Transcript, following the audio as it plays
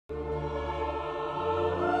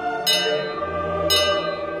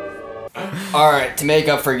Alright, to make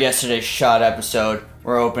up for yesterday's shot episode,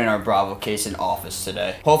 we're opening our Bravo case in office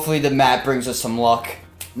today. Hopefully the map brings us some luck.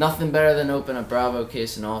 Nothing better than open a Bravo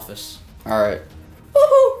case in office. Alright.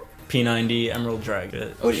 Woohoo! P90 Emerald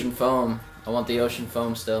Dragon. Ocean foam. I want the ocean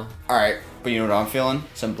foam still. Alright, but you know what I'm feeling?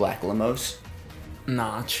 Some black limos.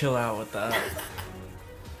 Nah, chill out with that.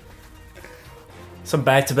 Some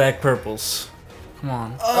back-to-back purples. Come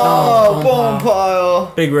on. Oh, bone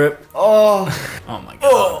pile. Big rip. Oh. Oh my god.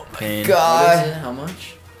 Oh Pain. my god. What is it? How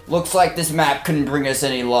much? Looks like this map couldn't bring us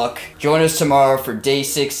any luck. Join us tomorrow for day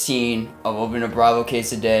 16 of opening a Bravo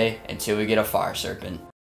case a day until we get a fire serpent.